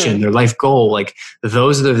 their mission, their life goal, like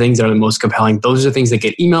those are the things that are the most compelling. Those are the things that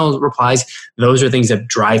get email replies. Those are things that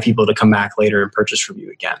drive people to come back later and purchase from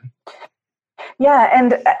you again. Yeah.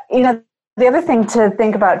 And, the other thing to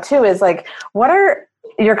think about too is like, what are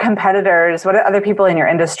your competitors, what are other people in your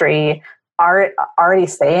industry are already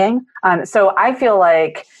saying? So I feel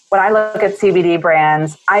like when I look at CBD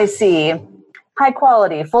brands, I see high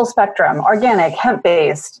quality, full spectrum, organic,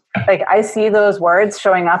 hemp-based. Like, I see those words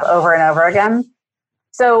showing up over and over again.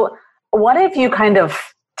 So what if you kind of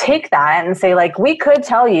take that and say, like, we could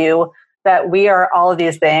tell you that we are all of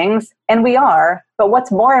these things, and we are, but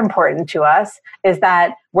what's more important to us is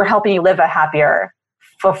that we're helping you live a happier,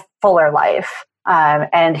 fuller life.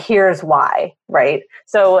 And here's why, right?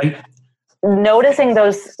 So noticing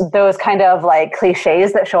those kind of like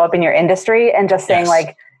cliches that show up in your industry and just saying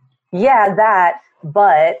like, yeah, that,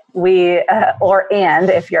 but we, and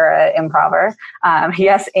if you're an improver,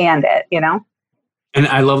 yes, and it, you know? And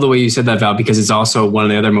I love the way you said that, Val, because it's also one of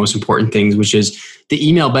the other most important things, which is the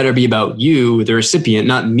email better be about you, the recipient,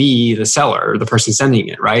 not me, the seller, the person sending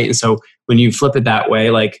it, right? And so when you flip it that way,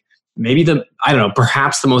 like maybe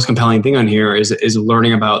perhaps the most compelling thing on here is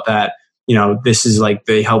learning about that, you know, this is like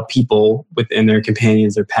they help people within their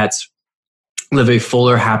companions, their pets, live a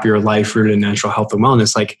fuller, happier life rooted in natural health and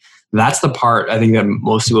wellness. Like that's the part I think that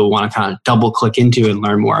most people want to kind of double click into and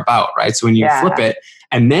learn more about, right? So when you flip it,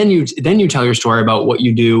 and then you tell your story about what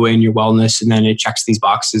you do and your wellness, and then it checks these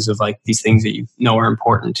boxes of like these things that you know are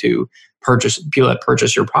important to people that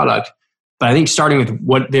purchase your product. But I think starting with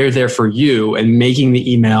what they're there for you and making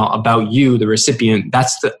the email about you, the recipient,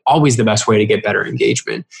 that's always the best way to get better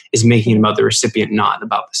engagement, is making it about the recipient, not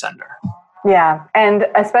about the sender. Yeah. And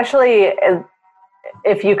especially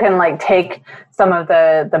if you can like take some of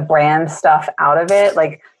the brand stuff out of it,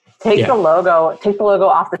 like take the logo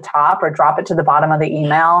off the top or drop it to the bottom of the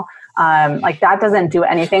email. Like that doesn't do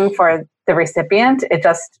anything for the recipient. It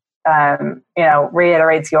just,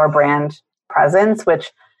 reiterates your brand presence,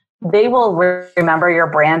 which they will remember your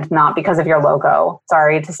brand, not because of your logo.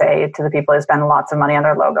 Sorry to say to the people who spend lots of money on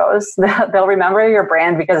their logos. They'll remember your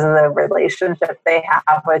brand because of the relationship they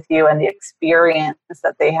have with you and the experience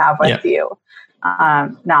that they have with you.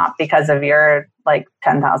 Not because of your like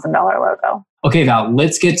 $10,000 logo. Okay, Val,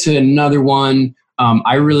 let's get to another one.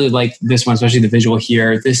 I really like this one, especially the visual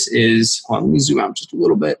here. This is, let me zoom out just a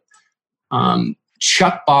little bit.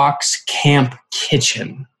 Chuckbox Camp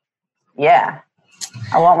Kitchen. Yeah,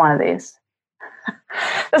 I want one of these.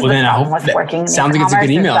 Well, then I hope that working sounds like it's a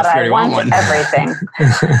good email if you already want one. Everything.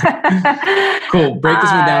 Cool. Break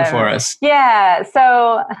this one down for us. Yeah.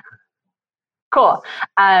 So cool.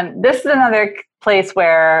 This is another place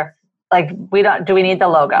where, like, do we need the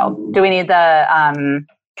logo? Do we need the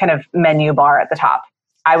kind of menu bar at the top?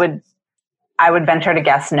 I would venture to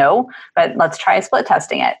guess no, but let's try split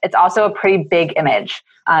testing it. It's also a pretty big image.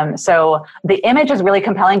 So the image is really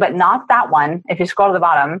compelling, but not that one. If you scroll to the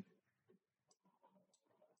bottom,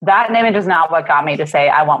 that image is not what got me to say,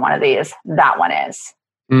 I want one of these. That one is.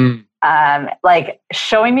 Like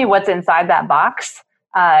showing me what's inside that box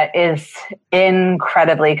is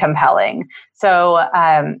incredibly compelling. So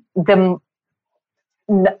I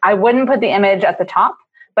wouldn't put the image at the top,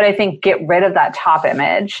 but I think get rid of that top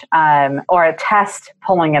image or test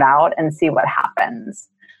pulling it out and see what happens.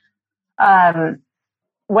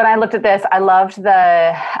 When I looked at this, I loved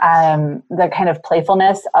the kind of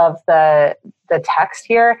playfulness of the text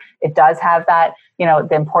here. It does have that,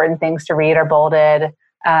 the important things to read are bolded.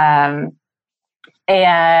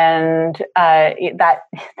 And that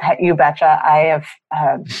you betcha. I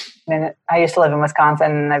used to live in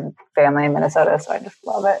Wisconsin and I have family in Minnesota, so I just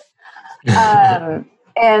love it.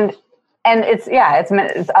 And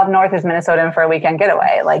it's up north is Minnesotan for a weekend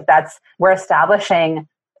getaway. Like we're establishing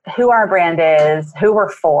who our brand is, who we're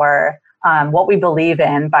for, what we believe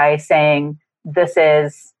in by saying this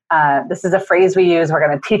is a phrase we use. We're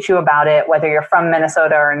going to teach you about it, whether you're from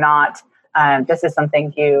Minnesota or not. This is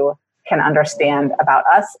something you can understand about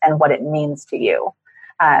us and what it means to you.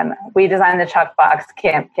 We designed the Chuckbox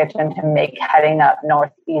Camp Kitchen to make heading up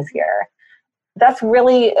north easier. That's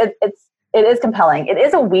really, it is compelling. It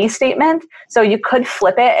is a we statement. So you could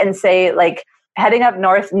flip it and say like heading up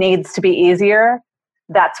north needs to be easier.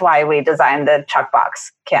 That's why we designed the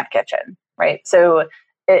Chuckbox Camp Kitchen, right? So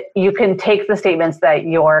you can take the statements that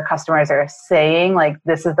your customers are saying, like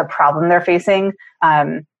this is the problem they're facing.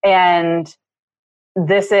 And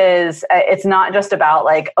this is, it's not just about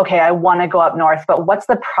like, okay, I want to go up north, but what's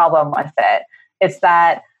the problem with it? It's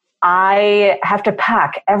that I have to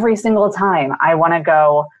pack every single time I want to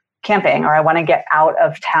go camping or I want to get out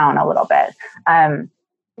of town a little bit.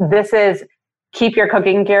 This is keep your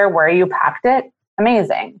cooking gear where you packed it.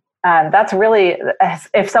 Amazing. That's really,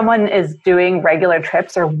 if someone is doing regular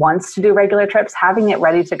trips or wants to do regular trips, having it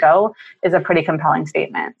ready to go is a pretty compelling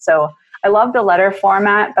statement. So I love the letter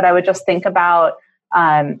format, but I would just think about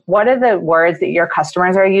what are the words that your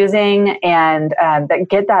customers are using and that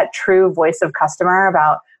get that true voice of customer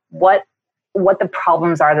about what the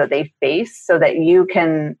problems are that they face so that you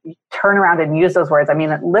can turn around and use those words. I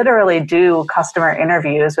mean, literally do customer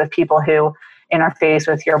interviews with people who interface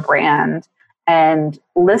with your brand and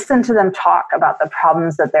listen to them talk about the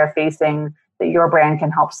problems that they're facing that your brand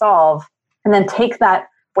can help solve. And then take that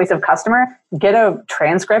voice of customer, get a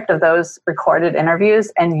transcript of those recorded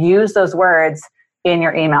interviews, and use those words in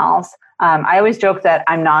your emails. I always joke that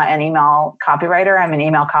I'm not an email copywriter, I'm an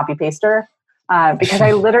email copy paster. Because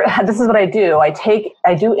I literally, this is what I do.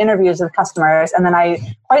 I do interviews with customers, and then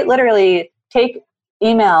I quite literally take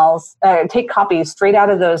take copies straight out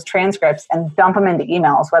of those transcripts and dump them into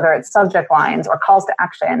emails, whether it's subject lines or calls to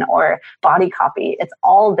action or body copy. It's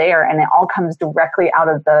all there, and it all comes directly out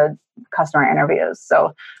of the customer interviews.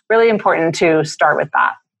 So really important to start with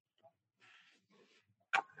that.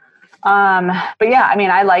 But yeah, I mean,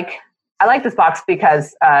 I like this box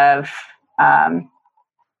because of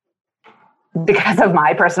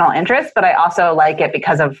my personal interest, but I also like it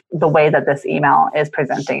because of the way that this email is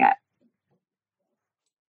presenting it.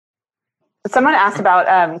 Someone asked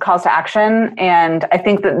about calls to action, and I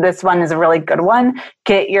think that this one is a really good one.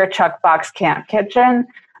 Get your Chuckbox Camp Kitchen.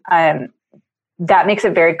 That makes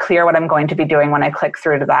it very clear what I'm going to be doing when I click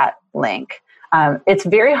through to that link. It's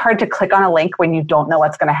very hard to click on a link when you don't know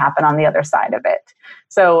what's going to happen on the other side of it.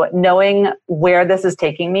 So knowing where this is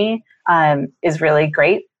taking me is really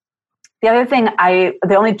great. The other thing,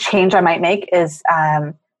 the only change I might make is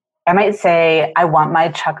I might say, I want my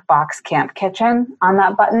Chuckbox Camp Kitchen on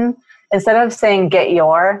that button. Instead of saying get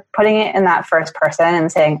your, putting it in that first person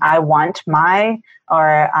and saying I want my,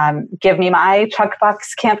 or give me my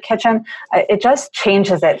Chuckbox Camp Kitchen, it just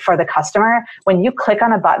changes it for the customer. When you click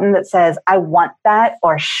on a button that says I want that,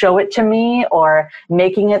 or show it to me, or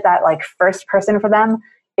making it that like first person for them,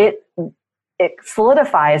 it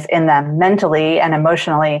solidifies in them mentally and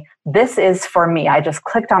emotionally, this is for me. I just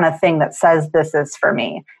clicked on a thing that says this is for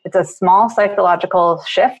me. It's a small psychological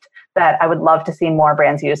shift that I would love to see more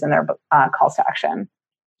brands use in their calls to action.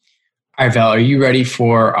 All right, Val, are you ready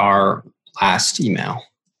for our last email?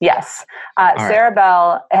 Yes. Sarah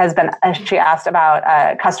Bell she asked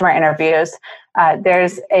about customer interviews.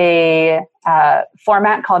 There's a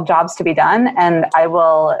format called Jobs to be Done, and I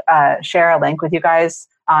will share a link with you guys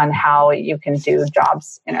on how you can do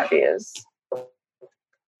jobs interviews.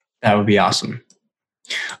 That would be awesome.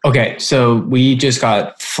 Okay, so we just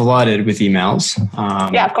got flooded with emails.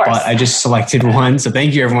 Yeah, of course. But I just selected one. So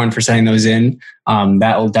thank you, everyone, for sending those in.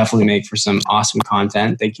 That will definitely make for some awesome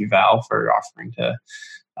content. Thank you, Val, for offering to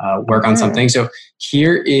work on something. So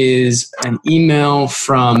here is an email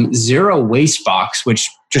from Zero Waste Box, which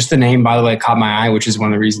just the name, by the way, caught my eye, which is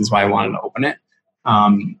one of the reasons why I wanted to open it.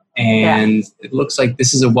 It looks like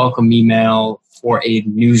this is a welcome email for a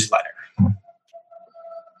newsletter.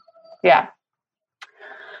 Yeah.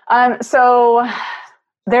 So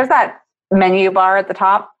there's that menu bar at the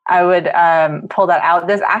top. I would pull that out.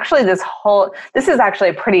 This is actually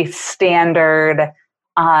a pretty standard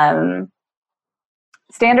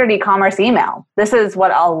e-commerce email. This is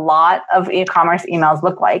what a lot of e-commerce emails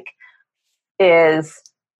look like, is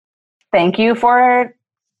thank you for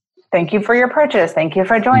your purchase. Thank you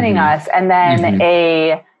for joining us. And then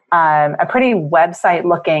a pretty website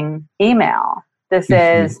looking email. This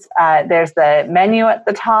is, there's the menu at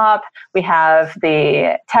the top. We have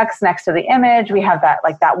the text next to the image. We have that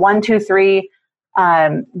 1, 2, 3.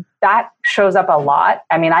 That shows up a lot.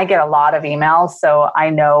 I mean, I get a lot of emails, so I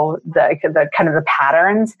know the kind of the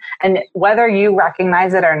patterns. And whether you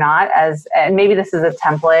recognize it or not, and maybe this is a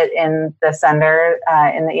template in the sender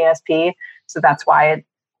in the ESP, so that's why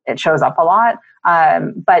it shows up a lot.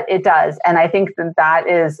 But it does, and I think that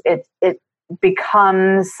is it. It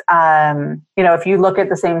becomes, if you look at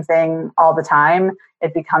the same thing all the time,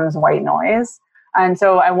 it becomes white noise. And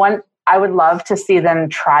so I would love to see them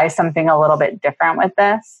try something a little bit different with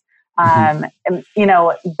this. That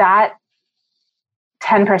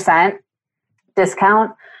 10%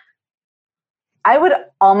 discount, I would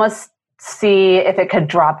almost see if it could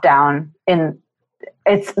drop down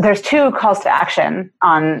there's 2 calls to action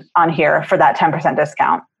on here for that 10%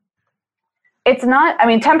 discount. It's not,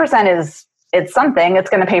 10% it's something. It's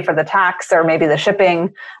going to pay for the tax or maybe the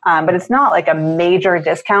shipping, but it's not like a major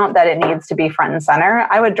discount that it needs to be front and center.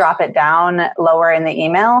 I would drop it down lower in the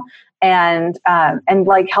email and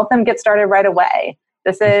help them get started right away.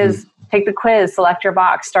 This is take the quiz, select your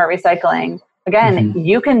box, start recycling. Again,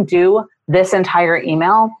 you can do this entire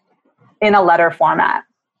email in a letter format.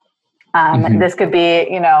 This could be,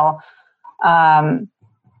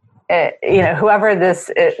 whoever this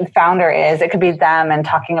founder is, it could be them and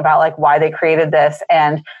talking about why they created this.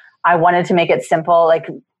 And I wanted to make it simple.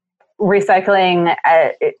 Recycling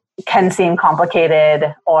it can seem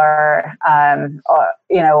complicated, or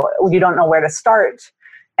you don't know where to start,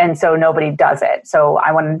 and so nobody does it. So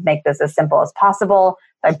I wanted to make this as simple as possible.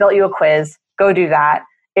 I built you a quiz. go do that.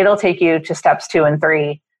 It'll take you to steps 2 and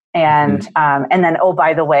 3. And then, oh,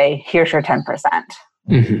 by the way, here's your 10%.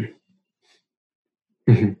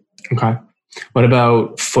 Okay. What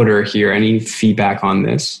about footer here? Any feedback on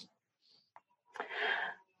this?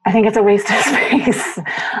 I think it's a waste of space.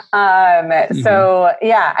 So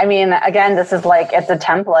yeah, I mean, again, this is like, it's a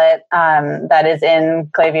template that is in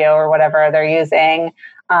Klaviyo or whatever they're using.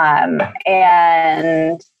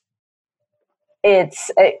 And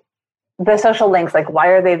it's the social links, like, why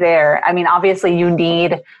are they there? I mean, obviously you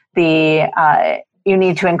need you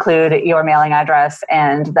need to include your mailing address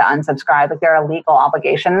and the unsubscribe. Like, there are legal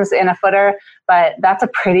obligations in a footer, but that's a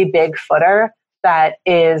pretty big footer that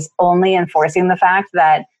is only enforcing the fact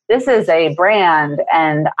that this is a brand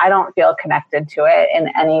and I don't feel connected to it in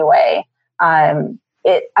any way.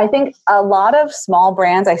 I think a lot of small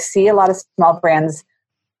brands, I see a lot of small brands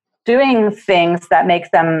doing things that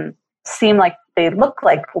make them seem like they look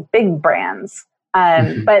like big brands.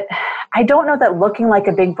 But I don't know that looking like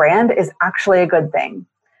a big brand is actually a good thing.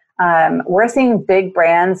 We're seeing big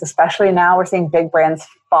brands, especially now, we're seeing big brands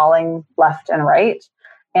falling left and right.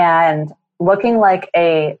 And looking like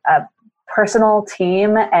a personal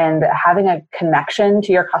team and having a connection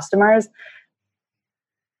to your customers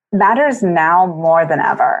matters now more than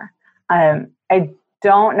ever. I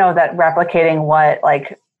don't know that replicating what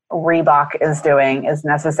like Reebok is doing is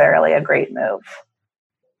necessarily a great move.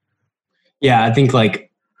 Yeah, I think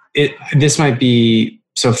like this might be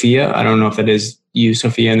Sophia. I don't know if that is you,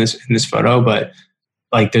 Sophia, in this photo, but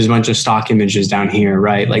like there's a bunch of stock images down here,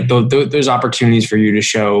 right? Like there's opportunities for you to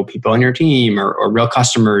show people on your team or real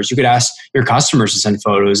customers. You could ask your customers to send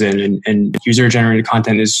photos in, and user-generated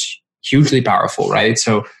content is hugely powerful, right?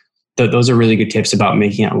 So those are really good tips about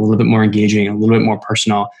making it a little bit more engaging, a little bit more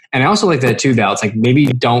personal. And I also like that too, Val. It's like, maybe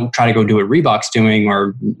don't try to go do what Reebok's doing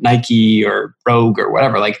or Nike or Rogue or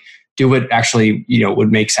whatever. Like, do what actually,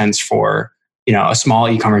 would make sense for, a small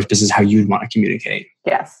e-commerce business, how you'd want to communicate.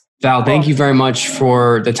 Yes. Val, thank you very much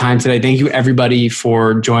for the time today. Thank you everybody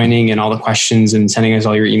for joining and all the questions and sending us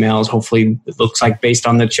all your emails. Hopefully it looks like, based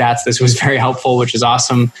on the chats, this was very helpful, which is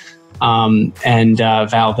awesome.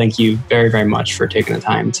 Val, thank you very, very much for taking the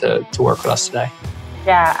time to work with us today.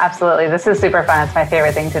 Yeah, absolutely. This is super fun. It's my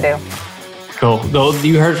favorite thing to do. Cool.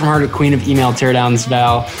 You heard from her, the queen of email teardowns,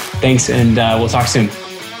 Val. Thanks, and we'll talk soon.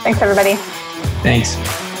 Thanks, everybody. Thanks.